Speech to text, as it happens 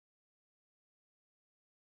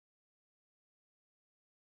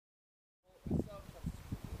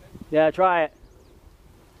Yeah, try it.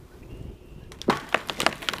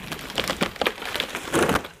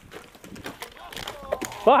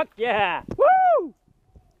 Fuck yeah! Woo!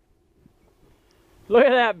 Look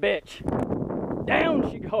at that bitch. Down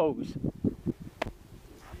she goes. Did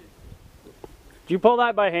you pull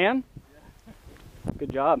that by hand? Yeah.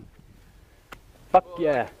 Good job. Fuck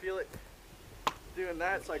yeah. I feel it doing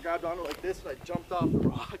that, so I grabbed onto it like this and I jumped off the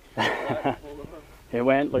rock. It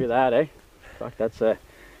went, look at that, eh? Fuck,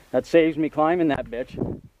 that saves me climbing that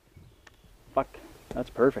bitch. Fuck, that's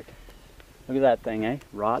perfect. Look at that thing, eh?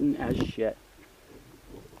 Rotten as shit.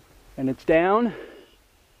 And it's down,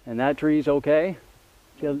 and that tree's okay.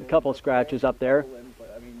 See a couple scratches up there.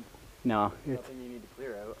 No, Nothing you need to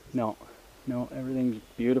clear out. no, everything's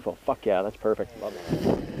beautiful. Fuck yeah, that's perfect. Love it.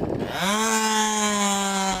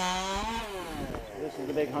 This is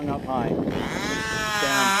the big hung up pine.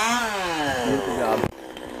 Down. Beautiful job.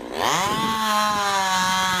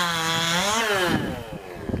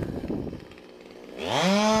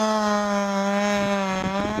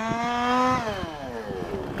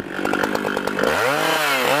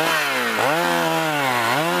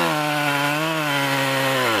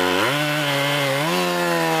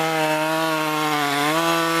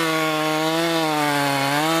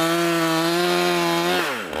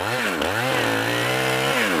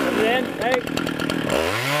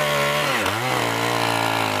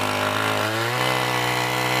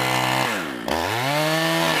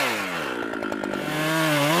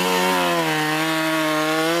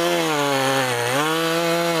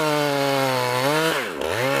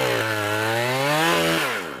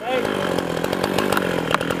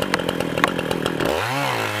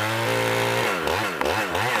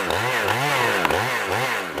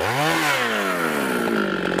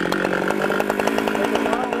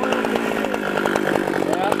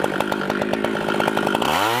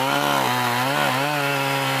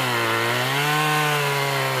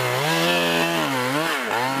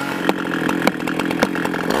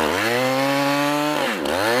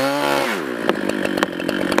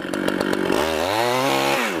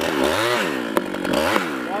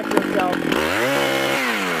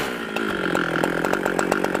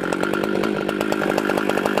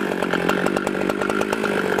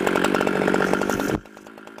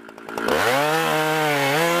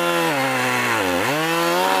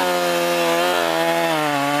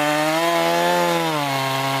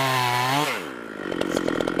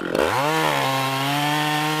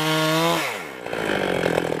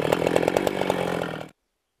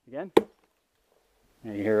 Again?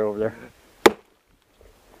 Yeah, you hear it over there.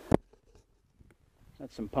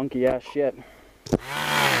 That's some punky ass shit.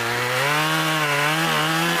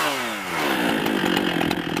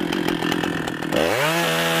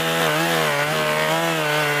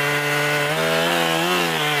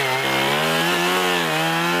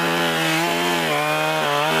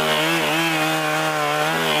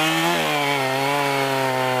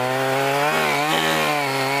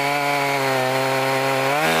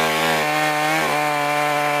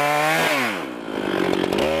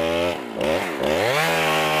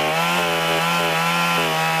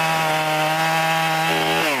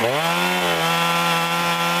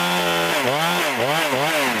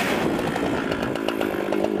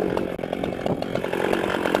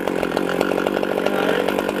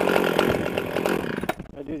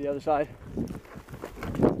 The other side.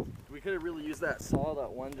 We could have really used that saw,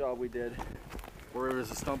 that one job we did where it was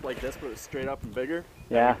a stump like this but it was straight up and bigger.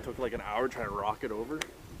 Yeah. It took like an hour trying to rock it over.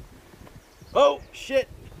 Oh shit!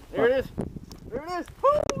 There it is! There it is!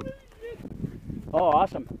 Holy shit! Oh,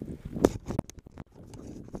 awesome.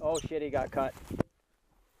 Oh shit, he got cut.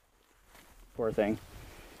 Poor thing.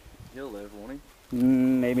 He'll live, won't he?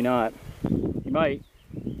 Maybe not. He might.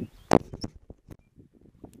 Yeah,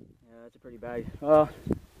 that's a pretty bad. Oh.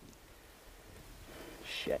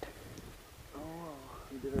 Shit.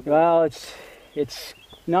 Well, it's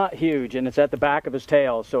not huge, and it's at the back of his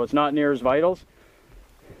tail, so it's not near his vitals.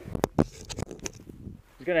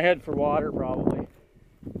 He's gonna head for water probably.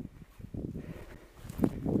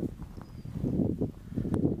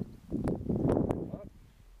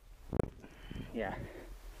 Yeah.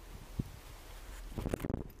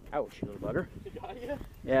 Ouch, you little bugger. He got you?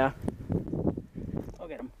 Yeah. I'll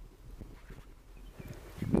get him.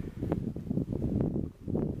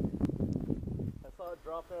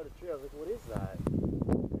 Dropped out of the tree. I was like, what is that?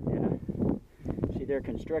 Yeah. See, they're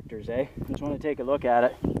constrictors, eh? Just want to take a look at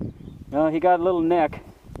it. Well, he got a little nick,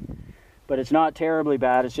 but it's not terribly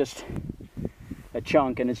bad. It's just a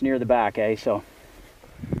chunk, and it's near the back, eh? So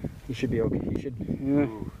he should be okay. He should.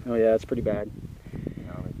 Oh yeah, it's pretty bad. I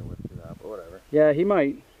don't think he'll live through that, but whatever. Yeah, he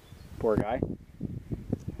might. Poor guy.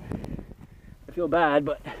 I feel bad,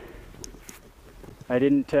 but I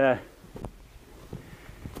didn't,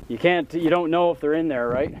 you don't know if they're in there,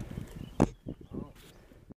 right?